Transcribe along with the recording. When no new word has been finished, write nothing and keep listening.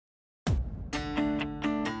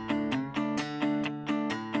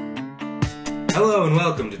Hello and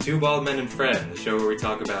welcome to Two Bald Men and Friend, the show where we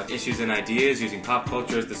talk about issues and ideas using pop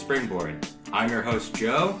culture as the springboard. I'm your host,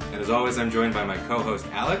 Joe, and as always I'm joined by my co-host,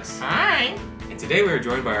 Alex. Hi! And today we are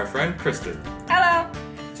joined by our friend, Christen. Hello!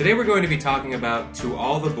 Today we're going to be talking about To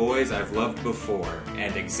All the Boys I've Loved Before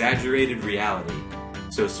and Exaggerated Reality.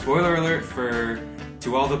 So spoiler alert for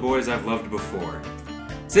To All the Boys I've Loved Before.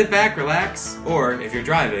 Sit back, relax, or if you're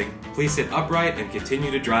driving, please sit upright and continue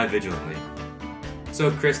to drive vigilantly. So,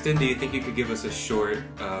 Christen, do you think you could give us a short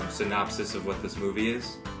synopsis of what this movie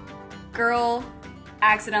is? Girl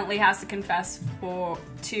accidentally has to confess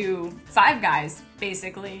to five guys,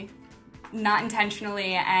 basically. Not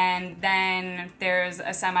intentionally, and then there's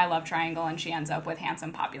a semi-love triangle and she ends up with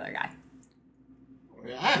handsome, popular guy.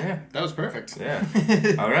 Yeah, that was perfect. Yeah.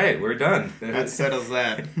 All right, we're done. That settles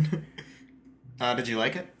that. Did you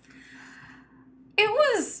like it? It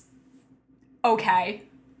was okay.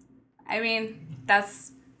 I mean,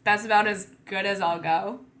 that's about as good as I'll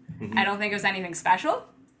go. Mm-hmm. I don't think it was anything special.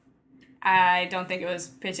 I don't think it was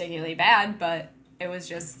particularly bad, but it was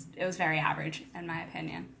very average, in my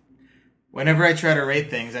opinion. Whenever I try to rate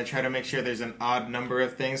things, I try to make sure there's an odd number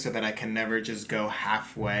of things so that I can never just go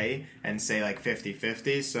halfway and say like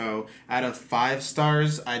 50-50. So out of 5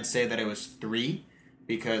 stars, I'd say that it was 3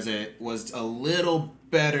 because it was a little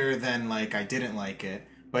better than like I didn't like it,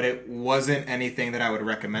 but it wasn't anything that I would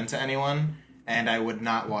recommend to anyone, and I would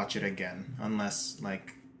not watch it again unless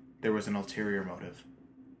like there was an ulterior motive.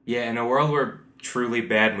 Yeah, in a world where truly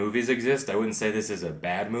bad movies exist, I wouldn't say this is a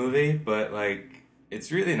bad movie, but like it's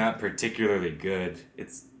really not particularly good.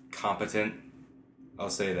 It's competent. I'll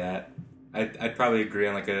say that. I'd probably agree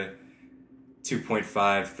on like a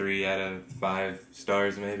 2.5, 3 out of 5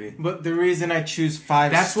 stars maybe. But the reason I choose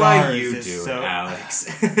 5 That's stars why you is do so... it,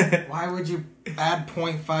 Alex. Why would you add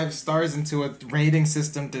 0.5 stars into a rating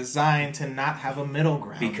system designed to not have a middle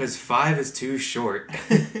ground? Because 5 is too short.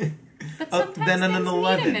 But sometimes then an things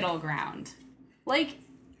 11. need a middle ground. Like,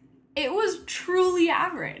 it was truly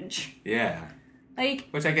average. Yeah. Like,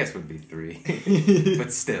 which I guess would be 3.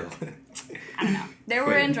 But still. I don't know. There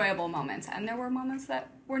were enjoyable moments, and there were moments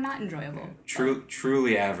that were not enjoyable.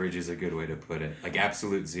 Truly average is a good way to put it. Like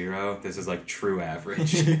absolute 0, this is like true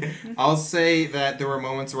average. I'll say that there were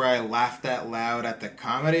moments where I laughed out loud at the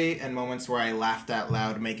comedy and moments where I laughed out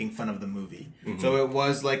loud making fun of the movie. Mm-hmm. So it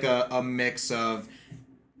was like a mix of,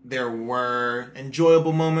 there were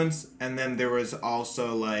enjoyable moments, and then there was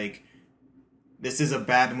also like, this is a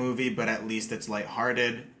bad movie, but at least it's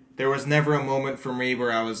lighthearted. There was never a moment for me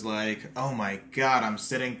where I was like, oh my god, I'm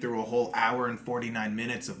sitting through a whole hour and 49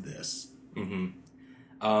 minutes of this.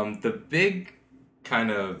 Mm-hmm. The big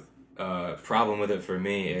kind of problem with it for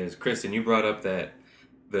me is, Christen, you brought up that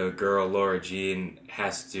the girl, Laura Jean,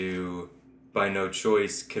 has to, by no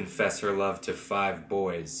choice, confess her love to 5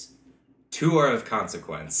 boys. 2 are of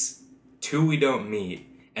consequence. 2 we don't meet.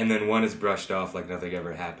 And then 1 is brushed off like nothing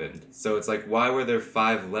ever happened. So it's like, why were there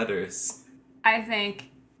 5 letters? I think,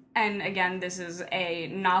 and again, this is a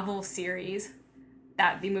novel series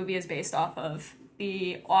that the movie is based off of.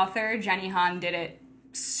 The author, Jenny Han, did it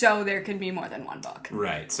so there could be more than 1 book.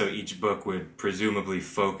 Right, so each book would presumably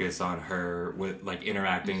focus on her with like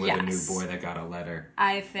interacting with a new boy that got a letter.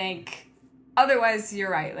 I think, otherwise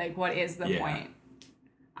you're right, like what is the point?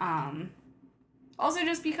 Also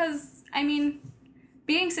just because, I mean,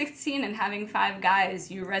 being 16 and having 5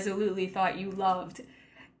 guys you resolutely thought you loved is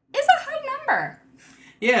a high number.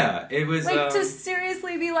 Yeah, it was... Like, to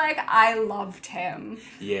seriously be like, I loved him.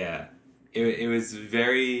 Yeah. It was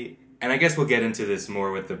very... And I guess we'll get into this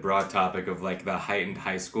more with the broad topic of, like, the heightened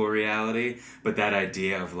high school reality, but that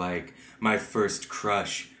idea of, like, my first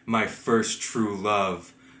crush, my first true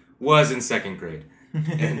love was in 2nd grade.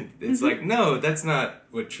 And it's like, no, that's not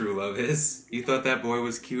what true love is. You thought that boy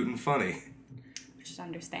was cute and funny. Which is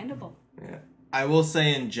understandable. Yeah. I will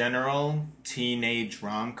say in general, teenage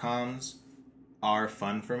rom-coms are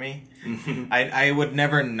fun for me. I would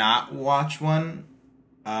never not watch one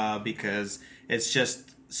because it's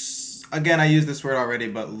just, again, I use this word already,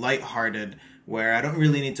 but lighthearted, where I don't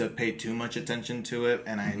really need to pay too much attention to it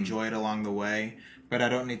and I enjoy it along the way, but I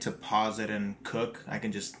don't need to pause it and cook. I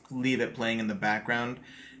can just leave it playing in the background,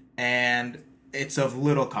 and it's of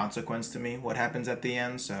little consequence to me what happens at the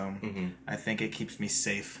end, so I think it keeps me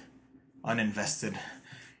safe, uninvested.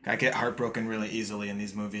 I get heartbroken really easily in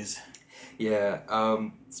these movies. Yeah,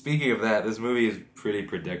 speaking of that, this movie is pretty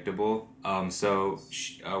predictable. So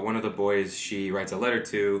one of the boys she writes a letter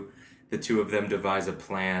to, the 2 of them devise a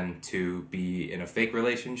plan to be in a fake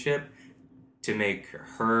relationship to make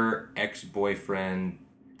her ex-boyfriend,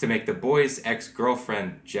 to make the boy's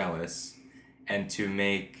ex-girlfriend jealous, and to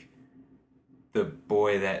make the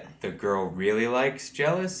boy that the girl really likes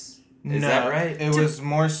jealous. Is that right? It was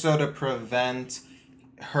more so to prevent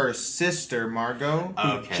her sister, Margot, who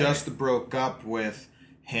Okay. just broke up with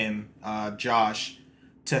him, Josh,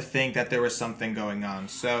 to think that there was something going on.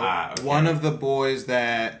 So Okay. one of the boys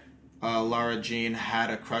that Laura Jean had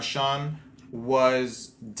a crush on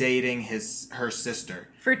was dating her sister.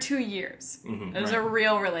 For 2 years. Mhm, It was a right.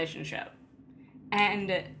 real relationship.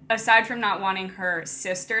 And aside from not wanting her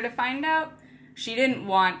sister to find out, she didn't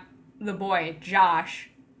want the boy, Josh,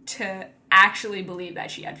 to actually believe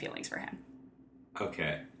that she had feelings for him.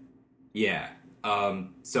 Okay. Yeah.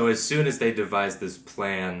 So as soon as they devise this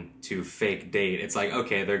plan to fake date, it's like,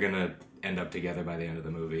 okay, they're gonna end up together by the end of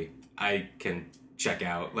the movie. I can check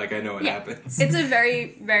out. Like, I know what happens. It's a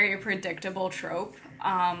very, very predictable trope.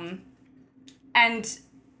 And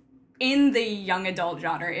in the young adult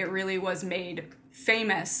genre, it really was made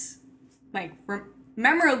famous, like,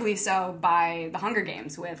 memorably so, by The Hunger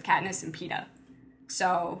Games with Katniss and Peeta.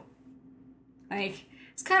 So, like,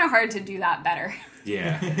 it's kind of hard to do that better.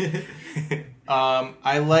 Yeah.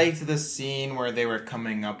 I liked the scene where they were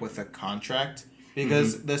coming up with a contract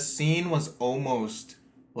because the scene was almost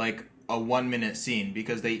like a 1-minute scene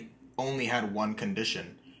because they only had one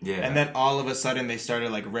condition. Yeah. And then all of a sudden they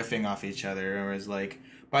started like riffing off each other. It was like,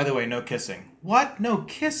 by the way, no kissing. What? No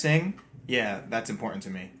kissing? Yeah, that's important to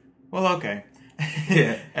me. Well, okay.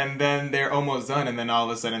 Yeah. And then they're almost done, and then all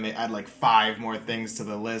of a sudden they add like 5 more things to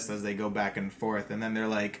the list as they go back and forth. And then they're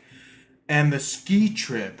like, and the ski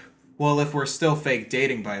trip. Well, if we're still fake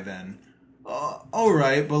dating by then. All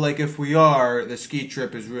right, but like if we are, the ski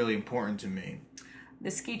trip is really important to me. The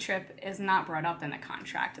ski trip is not brought up in the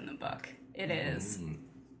contract in the book. It is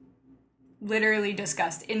literally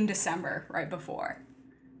discussed in December, right before.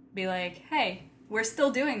 Be like, hey, we're still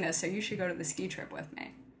doing this, so you should go to the ski trip with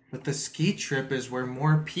me. But the ski trip is where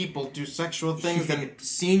more people do sexual things than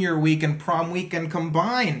senior week and prom weekend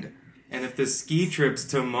combined. And if the ski trip's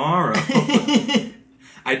tomorrow...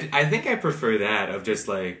 I think I prefer that of just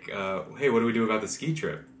like, hey, what do we do about the ski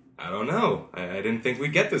trip? I don't know. I didn't think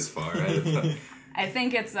we'd get this far. I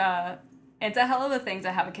think it's a hell of a thing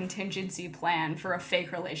to have a contingency plan for a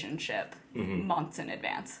fake relationship months in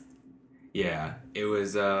advance. Yeah, it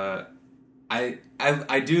was. I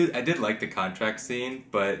did like the contract scene,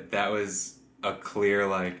 but that was a clear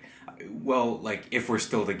like, well, like if we're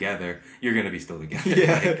still together, you're gonna be still together.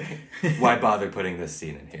 Yeah. Like, why bother putting this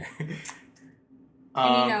scene in here?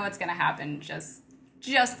 And you know what's gonna happen just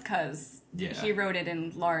because Yeah. he wrote it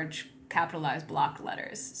in large capitalized block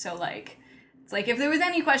letters. So like, it's like if there was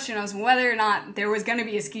any question as whether or not there was gonna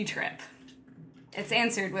be a ski trip, it's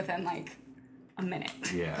answered within like a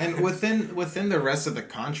minute. Yeah. And within the rest of the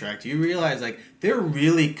contract, you realize like they're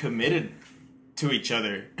really committed to each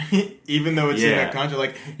other, even though it's in Yeah. the contract.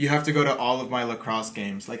 Like you have to go to all of my lacrosse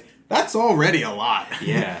games. Like that's already a lot.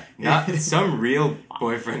 Yeah, not some real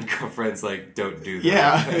boyfriend girlfriends like don't do that.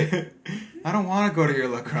 Yeah. I don't want to go to your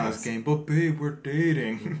lacrosse game, but babe, we're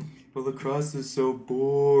dating. But lacrosse is so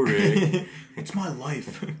boring. It's my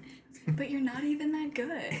life. But you're not even that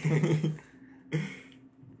good.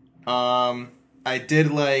 I did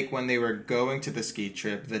like when they were going to the ski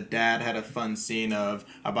trip, the dad had a fun scene of,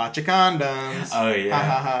 I bought you condoms. Oh, yeah. Ha,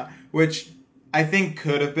 ha, ha. Which I think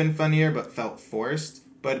could have been funnier, but felt forced.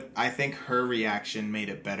 But I think her reaction made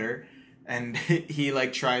it better. And he,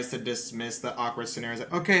 like, tries to dismiss the awkward scenario. He's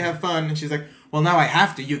like, okay, have fun. And she's like, well, now I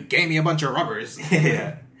have to. You gave me a bunch of rubbers.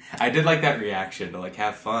 Yeah. I did like that reaction to like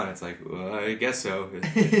have fun. It's like, well, I guess so.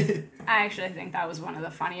 I actually think that was one of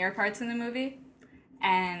the funnier parts in the movie.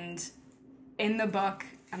 And in the book,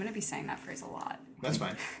 I'm going to be saying that phrase a lot. That's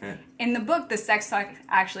fine. In the book, the sex talk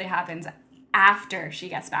actually happens after she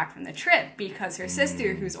gets back from the trip because her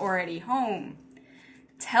sister, who's already home,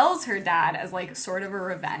 tells her dad as like sort of a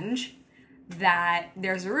revenge that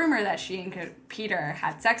there's a rumor that she and Peter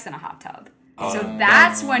had sex in a hot tub. So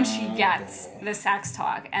that's when she gets the sex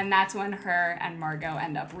talk, and that's when her and Margot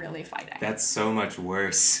end up really fighting. That's so much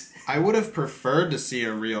worse. I would have preferred to see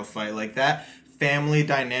a real fight like that. Family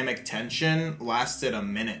dynamic tension lasted a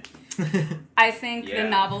minute. I think Yeah. the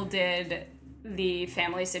novel did the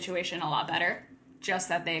family situation a lot better, just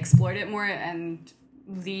that they explored it more, and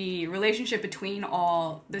the relationship between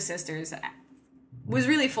all the sisters was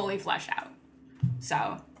really fully fleshed out.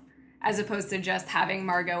 So, as opposed to just having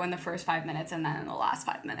Margot in the first 5 minutes and then in the last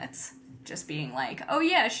 5 minutes, just being like, oh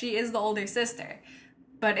yeah, she is the older sister.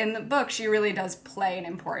 But in the book, she really does play an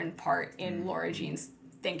important part in Laura Jean's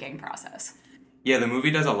thinking process. Yeah, the movie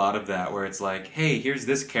does a lot of that where it's like, hey, here's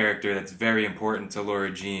this character that's very important to Laura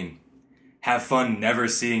Jean. Have fun never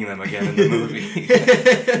seeing them again in the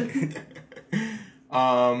movie.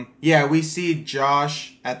 Yeah, we see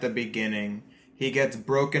Josh at the beginning. He gets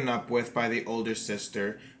broken up with by the older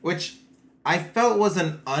sister, which I felt was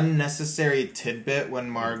an unnecessary tidbit when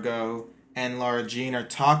Margot and Laura Jean are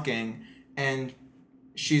talking, and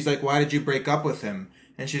she's like, "Why did you break up with him?"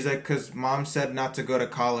 And she's like, "'Cause mom said not to go to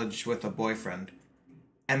college with a boyfriend."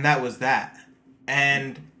 And that was that.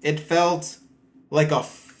 And it felt like a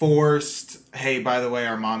forced, "Hey, by the way,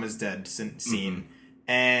 our mom is dead" scene. Mm-hmm.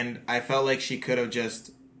 And I felt like she could have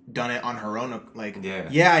just done it on her own. Like,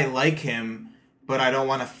 yeah, I like him, but I don't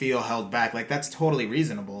want to feel held back. Like, that's totally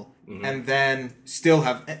reasonable. Mm-hmm. And then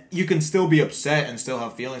you can still be upset and still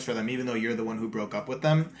have feelings for them, even though you're the one who broke up with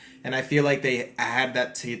them. And I feel like they had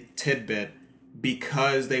that tidbit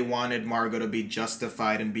because they wanted Margot to be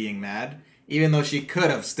justified in being mad, even though she could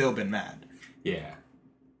have still been mad. Yeah.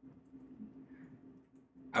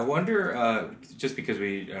 I wonder, just because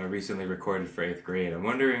we recently recorded for 8th grade, I'm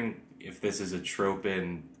wondering if this is a trope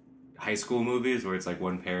in high school movies where it's like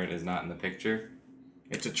one parent is not in the picture.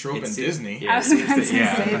 It's a trope in Disney. Yeah, I was about to say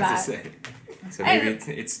that. So maybe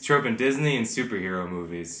it's a trope in Disney and superhero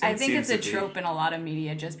movies. So I think it's a trope in a lot of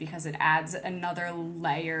media just because it adds another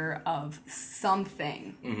layer of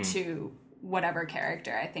something to whatever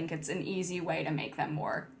character. I think it's an easy way to make them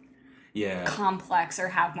more complex or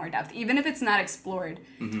have more depth. Even if it's not explored,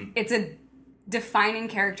 it's a defining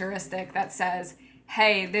characteristic that says,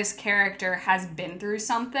 hey, this character has been through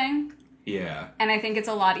something. Yeah. And I think it's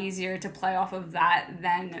a lot easier to play off of that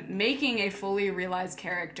than making a fully realized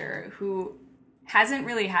character who hasn't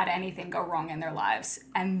really had anything go wrong in their lives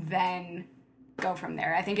and then go from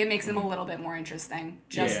there. I think it makes them a little bit more interesting.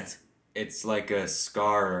 It's like a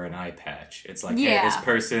scar or an eye patch. It's like, hey, this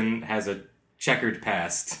person has a checkered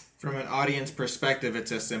past. From an audience perspective,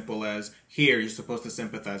 it's as simple as, here, you're supposed to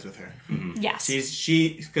sympathize with her. Mm-hmm. Yes.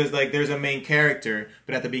 Because, like, there's a main character,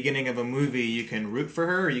 but at the beginning of a movie, you can root for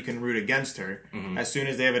her or you can root against her. Mm-hmm. As soon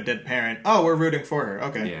as they have a dead parent, oh, we're rooting for her.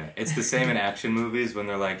 Okay. Yeah, it's the same in action movies when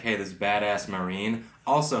they're like, hey, this badass Marine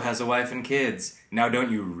also has a wife and kids. Now,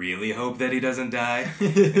 don't you really hope that he doesn't die?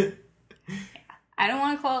 I don't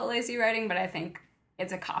want to call it lazy writing, but I think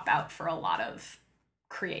it's a cop-out for a lot of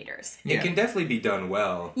creators. It can definitely be done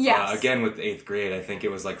well. Yes. Again, with 8th grade, I think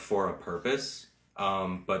it was like for a purpose.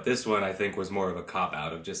 But this one, I think, was more of a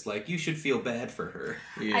cop-out of just like, you should feel bad for her.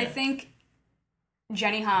 Yeah. I think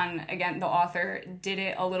Jenny Han, again, the author, did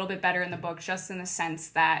it a little bit better in the book, just in the sense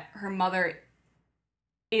that her mother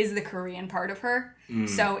is the Korean part of her.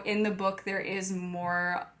 So in the book, there is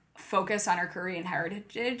more focus on her Korean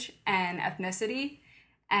heritage and ethnicity.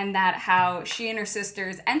 And that how she and her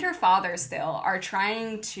sisters and her father still are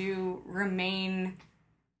trying to remain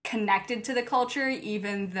connected to the culture,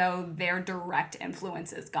 even though their direct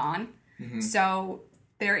influence is gone. Mm-hmm. So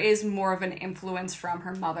there is more of an influence from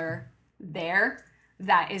her mother there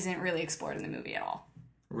that isn't really explored in the movie at all.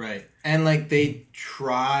 Right. And, like, they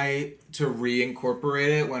try to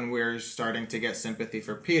reincorporate it when we're starting to get sympathy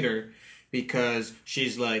for Peter, because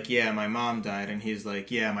she's like, yeah, my mom died, and he's like,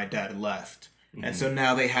 yeah, my dad left. Mm-hmm. And so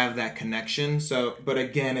now they have that connection. So, but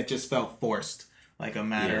again, it just felt forced, like a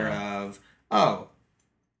matter of, oh,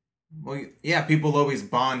 well, yeah, people always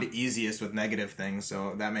bond easiest with negative things,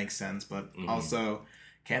 so that makes sense. But also,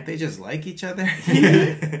 can't they just like each other?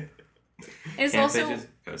 It's also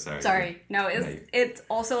sorry. No, it's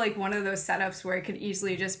also like one of those setups where it could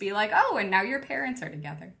easily just be like, oh, and now your parents are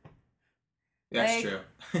together. That's true.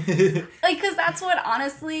 Like, because that's what,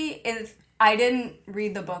 honestly, if I didn't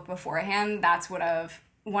read the book beforehand, that's one of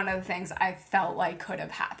the things I felt like could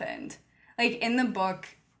have happened. Like, in the book,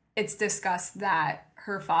 it's discussed that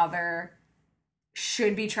her father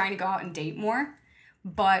should be trying to go out and date more,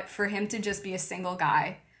 but for him to just be a single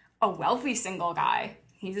guy, a wealthy single guy,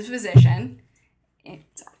 he's a physician. He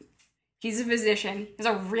has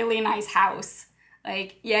a really nice house.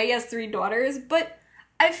 Like, yeah, he has 3 daughters, but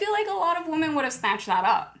I feel like a lot of women would have snatched that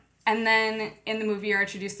up. And then in the movie, you're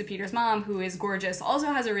introduced to Peter's mom, who is gorgeous, also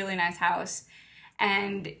has a really nice house,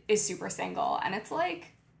 and is super single. And it's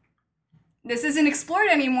like, this isn't explored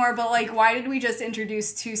anymore, but like, why did we just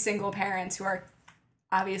introduce 2 single parents who are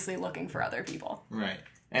obviously looking for other people? Right.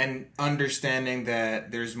 And understanding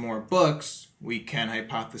that there's more books, we can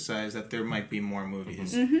hypothesize that there might be more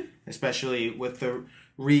movies. Mm-hmm. Especially with the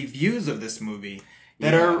reviews of this movie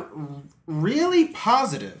that are really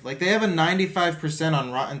positive. Like, they have a 95%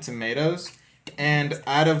 on Rotten Tomatoes, and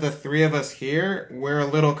out of the 3 of us here, we're a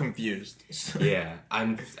little confused. Yeah,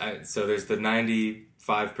 so there's the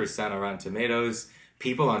 95% on Rotten Tomatoes.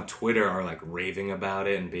 People on Twitter are like raving about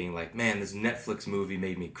it and being like, man, this Netflix movie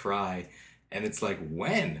made me cry. And it's like,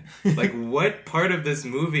 when? Like, what part of this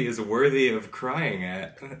movie is worthy of crying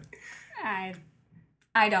at?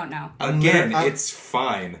 I don't know. Again, it's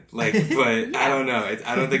fine. Like, but I don't know.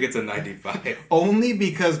 I don't think it's a 95. Only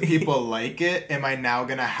because people like it, am I now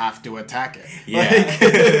gonna have to attack it?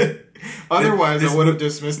 Yeah. Otherwise, I would have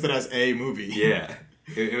dismissed it as a movie. Yeah.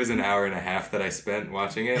 It was an hour and a half that I spent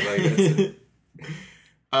watching it. Like,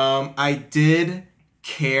 I did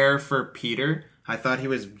care for Peter. I thought he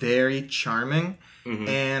was very charming. Mm-hmm.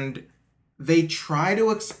 And they try to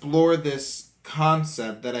explore this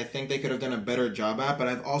concept that I think they could have done a better job at, but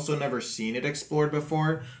I've also never seen it explored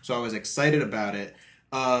before, so I was excited about it.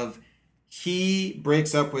 Of he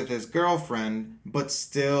breaks up with his girlfriend, but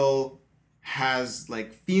still has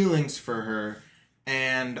like feelings for her,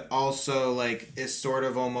 and also like is sort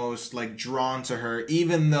of almost like drawn to her,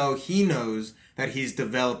 even though he knows that he's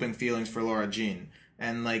developing feelings for Laura Jean.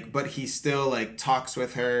 And like, but he still like talks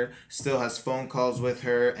with her, still has phone calls with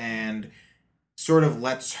her, and sort of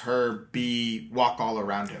lets her walk all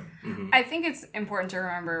around him. Mm-hmm. I think it's important to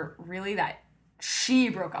remember really that she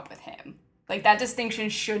broke up with him. Like, that distinction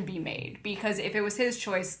should be made, because if it was his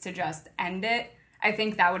choice to just end it, I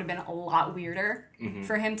think that would have been a lot weirder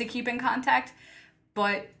for him to keep in contact.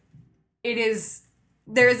 But there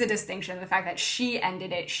is a distinction. The fact that she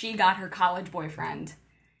ended it, she got her college boyfriend.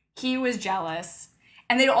 He was jealous.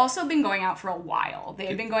 And they'd also been going out for a while. They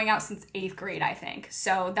had been going out since 8th grade, I think.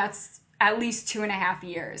 So that's at least 2.5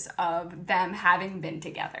 years of them having been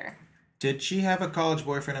together. Did she have a college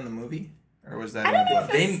boyfriend in the movie? Or was that I in don't the know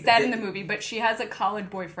book? if it's that in the movie, but she has a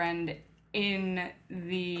college boyfriend in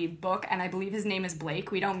the book, and I believe his name is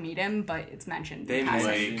Blake. We don't meet him, but it's mentioned. They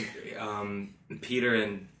mentioned Peter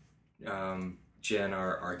and Jen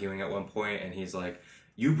are arguing at one point, and he's like,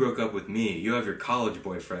 "You broke up with me. You have your college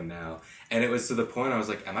boyfriend now." And it was to the point I was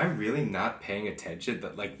like, "Am I really not paying attention?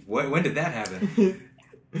 That like, when did that happen?"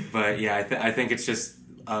 But yeah, I think it's just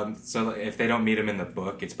so if they don't meet him in the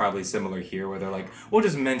book, it's probably similar here, where they're like, "We'll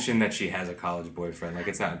just mention that she has a college boyfriend." Like,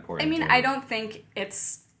 it's not important. I mean, to him. I don't think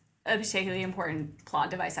it's a particularly important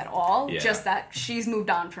plot device at all. Yeah. Just that she's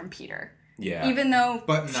moved on from Peter. Yeah. Even though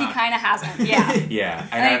But she not. kind of hasn't. Yeah. Yeah,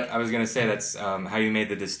 and I was gonna say that's how you made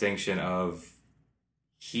the distinction of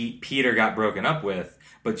Peter got broken up with,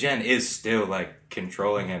 but Jen is still like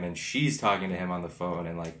controlling him, and she's talking to him on the phone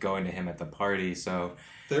and like going to him at the party. So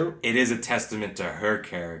it is a testament to her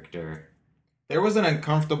character. There was an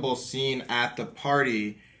uncomfortable scene at the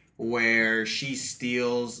party where she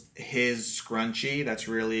steals his scrunchie. That's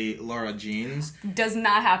really Laura Jean's. Does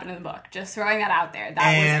not happen in the book. Just throwing that out there. That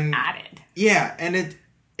And- was added. Yeah, and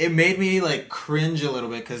it made me like cringe a little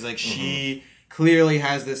bit because like she clearly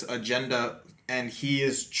has this agenda and he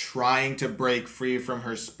is trying to break free from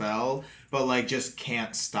her spell, but like just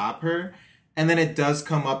can't stop her. And then it does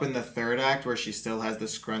come up in the third act where she still has the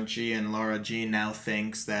scrunchie, and Laura Jean now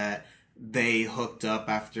thinks that they hooked up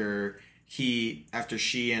after she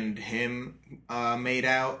and him made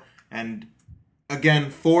out. And again,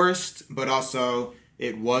 forced, but also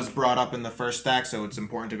it was brought up in the first act, so it's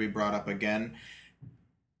important to be brought up again.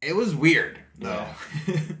 It was weird, though.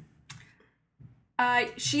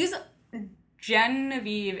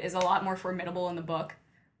 Genevieve is a lot more formidable in the book.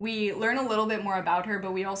 We learn a little bit more about her,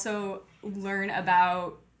 but we also learn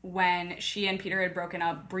about when she and Peter had broken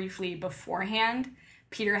up briefly beforehand.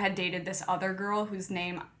 Peter had dated this other girl whose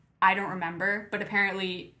name I don't remember, but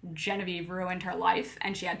apparently Genevieve ruined her life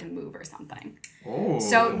and she had to move or something. Oh.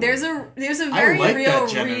 So there's a very real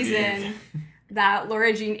reason that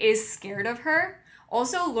Laura Jean is scared of her.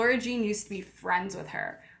 Also, Laura Jean used to be friends with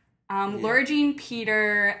her. Laura Jean,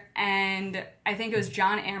 Peter, and I think it was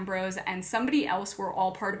John Ambrose and somebody else were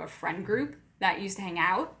all part of a friend group that used to hang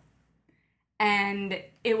out. And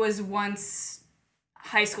it was once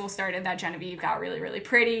high school started that Genevieve got really, really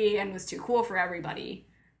pretty and was too cool for everybody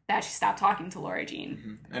that she stopped talking to Laura Jean.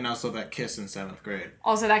 Mm-hmm. And also that kiss in 7th grade.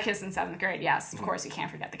 Also that kiss in 7th grade, yes. Of course, you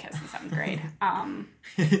can't forget the kiss in 7th grade.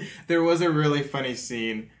 There was a really funny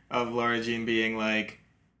scene of Laura Jean being like,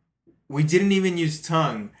 "We didn't even use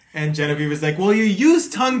tongue." And Genevieve was like, "Well, you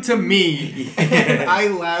used tongue to me." And I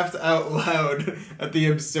laughed out loud at the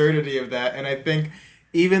absurdity of that. And I think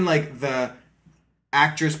even like the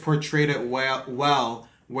actress portrayed it well,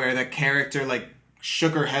 where the character like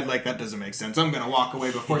shook her head like, "That doesn't make sense. I'm going to walk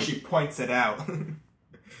away," before she points it out.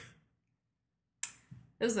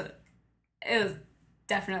 It was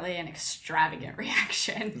definitely an extravagant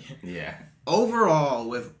reaction. Yeah. Overall,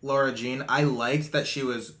 with Laura Jean, I liked that she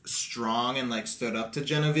was strong and like stood up to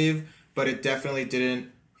Genevieve, but it definitely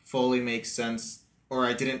didn't fully make sense, or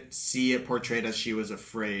I didn't see it portrayed as she was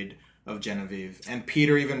afraid of Genevieve. And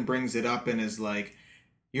Peter even brings it up and is like,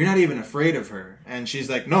 "You're not even afraid of her." And she's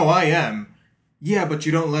like, "No, I am." "Yeah, but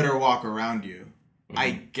you don't let her walk around you." I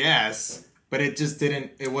guess. But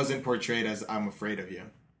it wasn't portrayed as I'm afraid of you.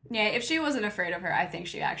 Yeah, if she wasn't afraid of her, I think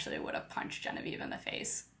she actually would have punched Genevieve in the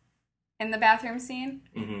face in the bathroom scene.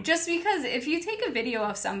 Mm-hmm. Just because if you take a video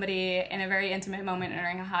of somebody in a very intimate moment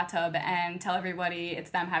entering a hot tub and tell everybody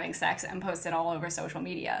it's them having sex and post it all over social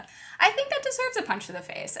media, I think that deserves a punch to the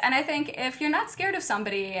face. And I think if you're not scared of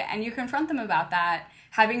somebody and you confront them about that,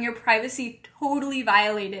 having your privacy totally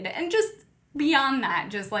violated and just beyond that,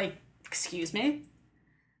 just like, excuse me?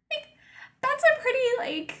 Like, that's a pretty,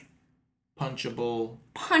 like...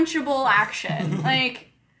 Punchable action.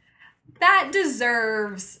 Like, that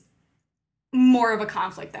deserves more of a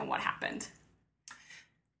conflict than what happened.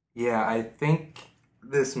 Yeah, I think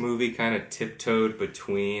this movie kind of tiptoed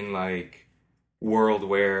between, like, world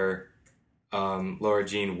where Laura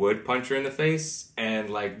Jean would punch her in the face and,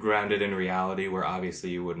 like, grounded in reality where obviously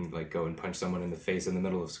you wouldn't, like, go and punch someone in the face in the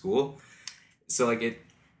middle of school. So, like, it...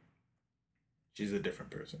 She's a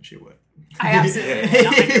different person. She would. I absolutely would,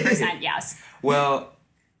 100% yes. Well...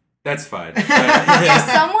 That's fine. If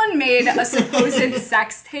someone made a supposed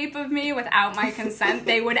sex tape of me without my consent,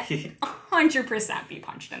 they would 100% be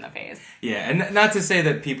punched in the face. Yeah, and not to say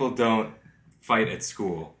that people don't fight at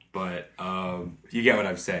school, but you get what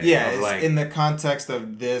I'm saying. Yeah, like, in the context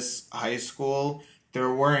of this high school,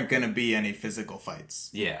 there weren't going to be any physical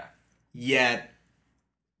fights. Yeah. Yet,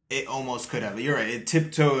 it almost could have. You're right.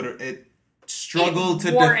 It struggled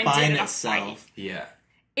to define itself. Yeah.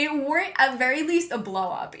 It weren't, at very least, a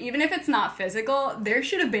blow-up. Even if it's not physical, there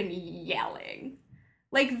should have been yelling.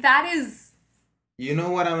 Like, that is... You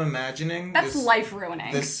know what I'm imagining? That's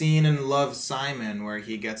life-ruining. The scene in Love, Simon, where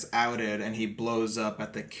he gets outed and he blows up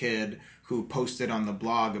at the kid who posted on the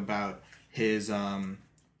blog about his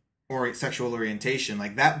sexual orientation.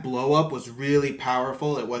 Like, that blow-up was really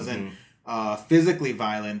powerful. It wasn't physically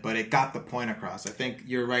violent, but it got the point across. I think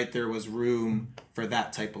you're right, there was room for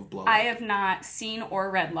that type of blow-up. I have not seen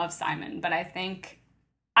or read Love, Simon, but I think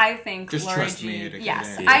just Laura trust Jean... me.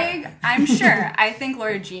 Yes, Yeah. I'm sure. I think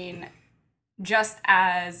Laura Jean, just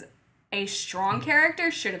as a strong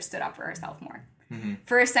character, should have stood up for herself more. Mm-hmm.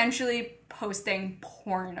 For essentially posting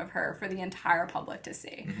porn of her for the entire public to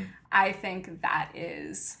see. Mm-hmm. I think that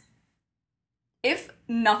is, if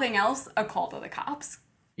nothing else, a call to the cops.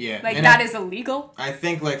 Yeah. Like, and that is illegal. I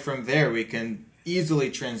think, like, from there we can easily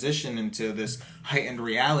transition into this heightened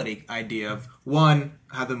reality idea of, one,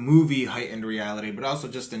 how the movie heightened reality, but also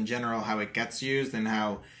just in general how it gets used and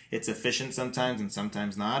how it's efficient sometimes and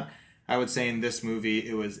sometimes not. I would say in this movie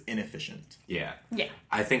it was inefficient. Yeah. Yeah.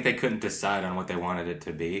 I think they couldn't decide on what they wanted it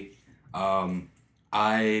to be.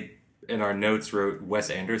 I, in our notes, wrote Wes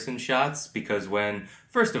Anderson shots because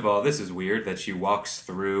first of all, this is weird that she walks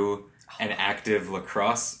through an active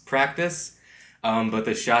lacrosse practice, but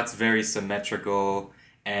the shot's very symmetrical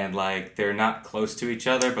and, like, they're not close to each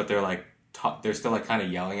other, but they're like they're still, like, kind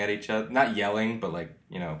of yelling at each other, not yelling, but, like,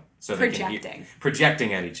 you know, so projecting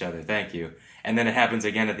projecting at each other. Thank you. And then it happens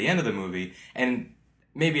again at the end of the movie, and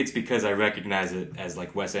maybe it's because I recognize it as,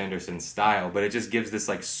 like, Wes Anderson's style, but it just gives this,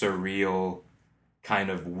 like, surreal kind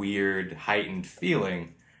of weird heightened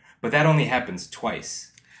feeling, but that only happens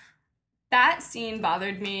twice. That scene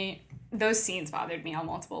bothered me. Those scenes bothered me on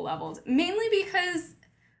multiple levels. Mainly because,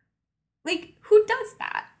 like, who does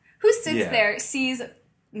that? Who sits there, sees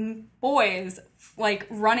boys, like,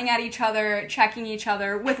 running at each other, checking each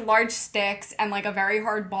other with large sticks and, like, a very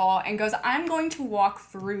hard ball and goes, I'm going to walk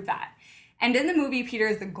through that. And in the movie, Peter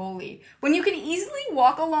is the goalie. When you can easily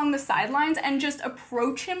walk along the sidelines and just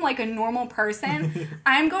approach him like a normal person,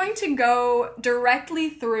 I'm going to go directly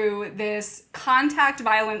through this contact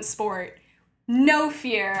violent sport. No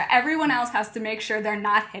fear. Everyone else has to make sure they're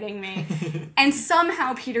not hitting me. And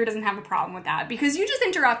somehow Peter doesn't have a problem with that because you just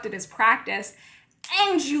interrupted his practice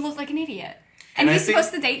and you look like an idiot. And he's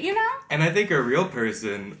supposed to date you now? And I think a real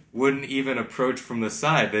person wouldn't even approach from the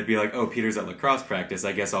side. They'd be like, oh, Peter's at lacrosse practice.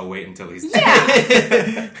 I guess I'll wait until he's done.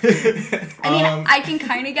 Yeah. I mean, I can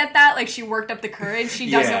kind of get that. Like, she worked up the courage. She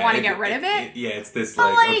doesn't want to get rid of it. Yeah, it's this,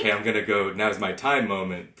 like, okay, I'm going to go, now's my time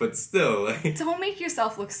moment. But still, like... Don't make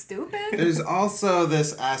yourself look stupid. There's also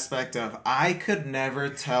this aspect of, I could never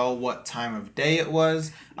tell what time of day it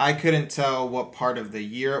was. I couldn't tell what part of the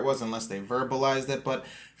year it was unless they verbalized it. But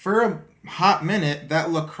for a hot minute,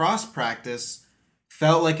 that lacrosse practice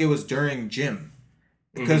felt like it was during gym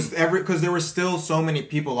because there were still so many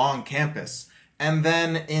people on campus. And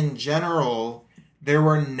then in general, there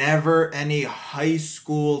were never any high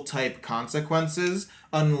school type consequences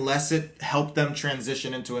unless it helped them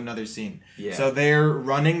transition into another scene. Yeah. So they're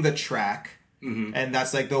running the track, and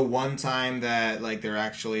that's like the one time that, like, they're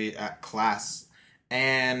actually at class,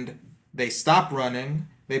 and they stop running,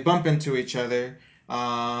 they bump into each other.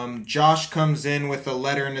 Josh comes in with a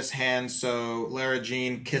letter in his hand, so Lara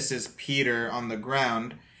Jean kisses Peter on the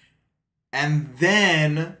ground. And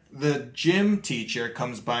then the gym teacher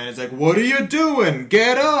comes by and is like, "What are you doing?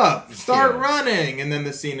 Get up! Start running!" And then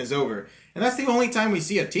the scene is over. And that's the only time we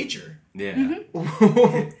see a teacher. Yeah.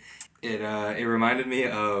 Mm-hmm. It reminded me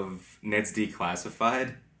of Ned's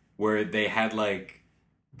Declassified, where they had like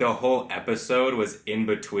the whole episode was in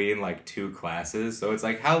between like two classes. So it's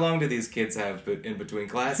like, how long do these kids have in between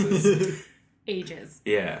classes? Ages.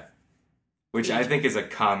 Yeah. Which I think is a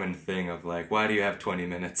common thing of like, why do you have 20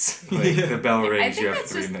 minutes? Like, the bell rings, you have 3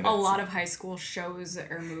 minutes. I think that's just a lot of high school shows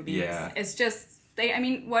or movies. Yeah. It's just,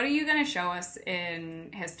 what are you going to show us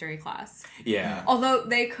in history class? Yeah. Although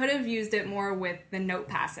they could have used it more with the note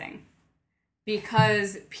passing.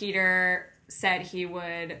 Because Peter said he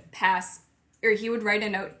would write a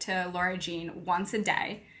note to Lara Jean once a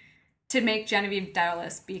day to make Genevieve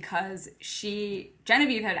jealous because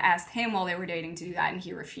Genevieve had asked him while they were dating to do that and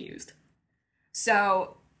he refused.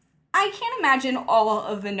 So I can't imagine all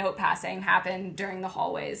of the note passing happened during the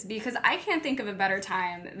hallways because I can't think of a better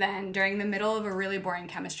time than during the middle of a really boring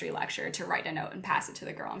chemistry lecture to write a note and pass it to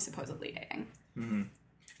the girl I'm supposedly dating. Mm-hmm.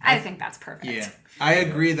 I think that's perfect. Yeah. I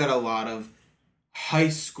agree that a lot of high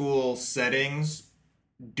school settings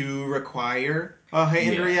do require a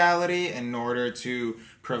heightened reality in order to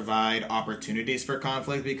provide opportunities for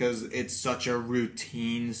conflict because it's such a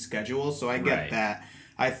routine schedule. So I get that.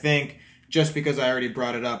 I think just because I already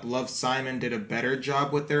brought it up, Love, Simon did a better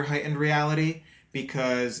job with their heightened reality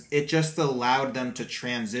because it just allowed them to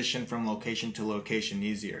transition from location to location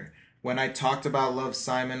easier. When I talked about Love,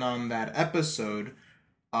 Simon on that episode,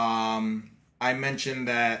 I mentioned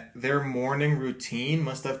that their morning routine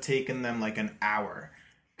must have taken them like an hour.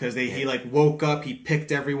 Because he like woke up, he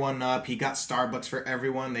picked everyone up, he got Starbucks for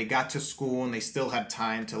everyone, they got to school and they still had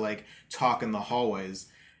time to like talk in the hallways.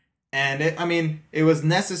 And it was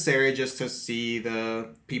necessary just to see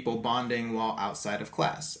the people bonding while outside of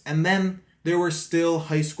class. And then there were still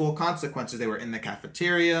high school consequences. They were in the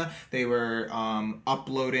cafeteria, they were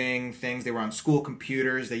uploading things, they were on school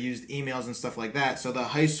computers, they used emails and stuff like that. So the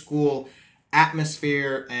high school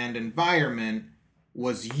atmosphere and environment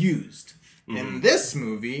was used. Mm-hmm. In this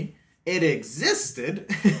movie, it existed,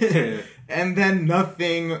 and then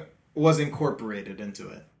nothing was incorporated into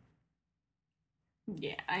it.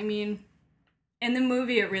 Yeah, in the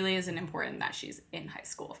movie, it really isn't important that she's in high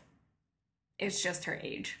school. It's just her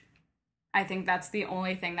age. I think that's the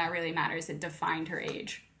only thing that really matters. It defined her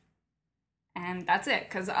age. And that's it,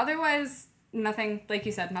 because otherwise, nothing, like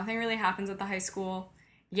you said, nothing really happens at the high school.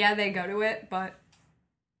 Yeah, they go to it, but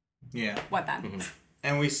what then? Mm-hmm.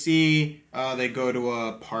 And we see they go to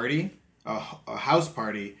a party, a house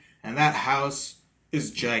party, and that house is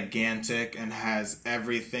gigantic and has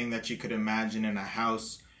everything that you could imagine in a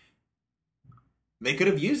house. They could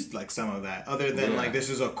have used like some of that, other than like this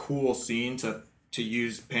is a cool scene to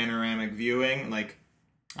use panoramic viewing. Like,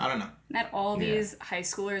 I don't know. That all these high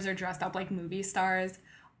schoolers are dressed up like movie stars.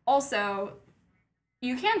 Also,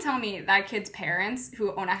 you can't tell me that kid's parents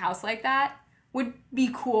who own a house like that would be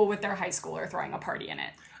cool with their high schooler throwing a party in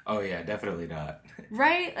it. Oh, yeah, definitely not.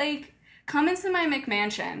 Right? Like, come into my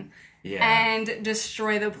McMansion and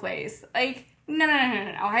destroy the place. Like, no.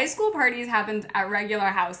 High school parties happen at regular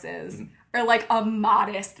houses or, like, a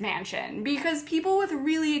modest mansion because people with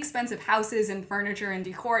really expensive houses and furniture and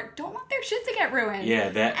decor don't want their shit to get ruined. Yeah,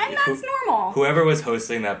 and that's normal. Whoever was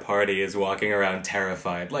hosting that party is walking around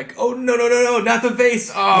terrified. Like, oh, no, not the vase.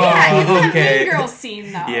 Oh, yeah, it's that Mean Girls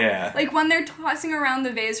scene, though. Yeah. Like, when they're tossing around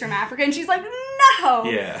the vase from Africa and she's like, no.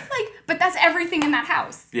 Yeah. Like, but that's everything in that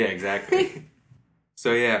house. Yeah, exactly.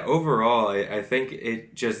 So, yeah, overall, I think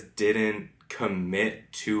it just didn't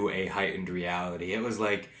commit to a heightened reality. It was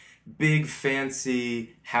like big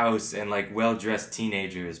fancy house and like well-dressed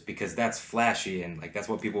teenagers because that's flashy and like that's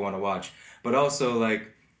what people want to watch. But also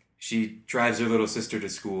like she drives her little sister to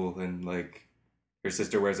school and like her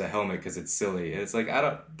sister wears a helmet because it's silly. It's like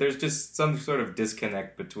there's just some sort of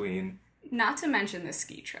disconnect between. Not to mention the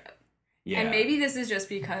ski trip. Yeah. And maybe this is just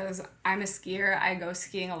because I'm a skier. I go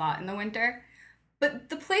skiing a lot in the winter. But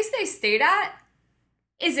the place they stayed at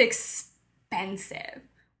is expensive.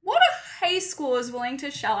 What high school is willing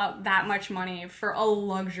to shell out that much money for a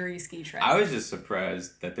luxury ski trip? I was just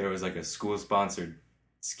surprised that there was like a school-sponsored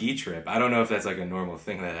ski trip. I don't know if that's like a normal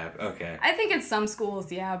thing that happened. Okay. I think it's some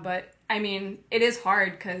schools, yeah, but it is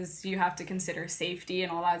hard because you have to consider safety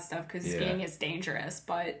and all that stuff because skiing is dangerous.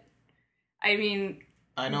 But, I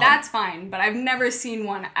know. That's fine, but I've never seen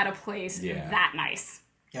one at a place that nice.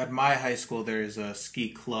 At my high school, there's a ski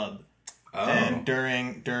club. Oh. And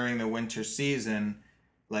during the winter season,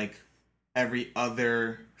 like, every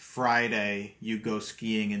other Friday you go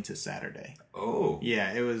skiing into Saturday. Oh.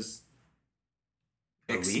 Yeah, it was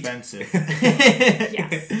Elite? expensive.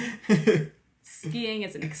 Yes. Skiing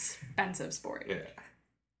is an expensive sport. Yeah.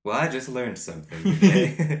 Well, I just learned something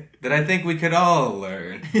today that I think we could all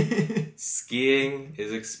learn. Skiing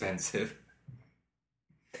is expensive.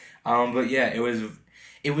 But yeah,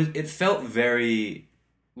 it felt very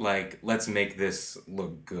like, let's make this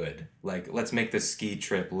look good. Like, let's make the ski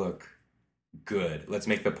trip look good. Let's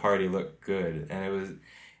make the party look good. And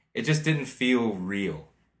it just didn't feel real.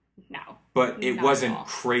 No. But it not wasn't at all.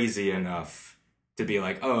 crazy enough to be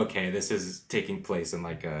like, oh, okay, this is taking place in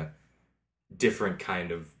like a different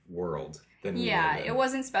kind of world than we Yeah, live in. it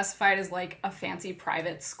wasn't specified as like a fancy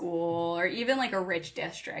private school or even like a rich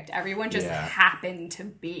district. Everyone just Yeah. happened to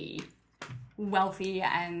be wealthy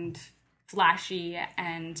and flashy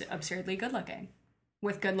and absurdly good looking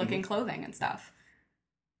with good looking clothing and stuff.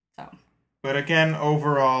 So, But again,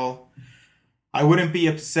 overall, I wouldn't be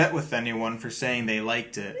upset with anyone for saying they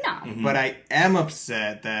liked it. no. But I am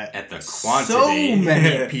upset that At the so quantity.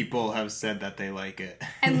 many people have said that they like it.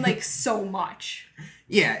 And like so much.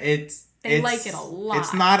 Yeah, They like it a lot.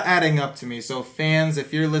 It's not adding up to me. So fans,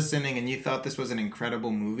 if you're listening and you thought this was an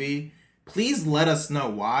incredible movie, please let us know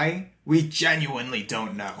why. We genuinely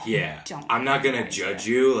don't know. Yeah. Don't I'm not gonna like judge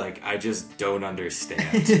it. you. Like, I just don't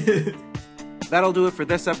understand. That'll do it for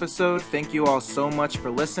this episode. Thank you all so much for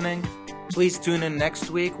listening. Please tune in next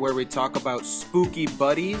week where we talk about Spooky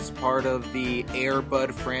Buddies, part of the Air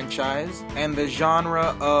Bud franchise, and the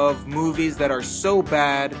genre of movies that are so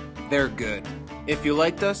bad, they're good. If you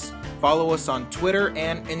liked us, follow us on Twitter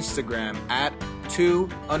and Instagram at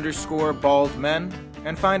 2_baldmen,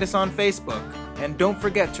 and find us on Facebook. And don't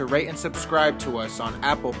forget to rate and subscribe to us on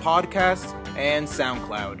Apple Podcasts and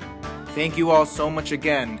SoundCloud. Thank you all so much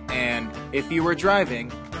again, and if you were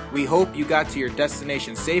driving, we hope you got to your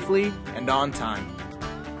destination safely and on time.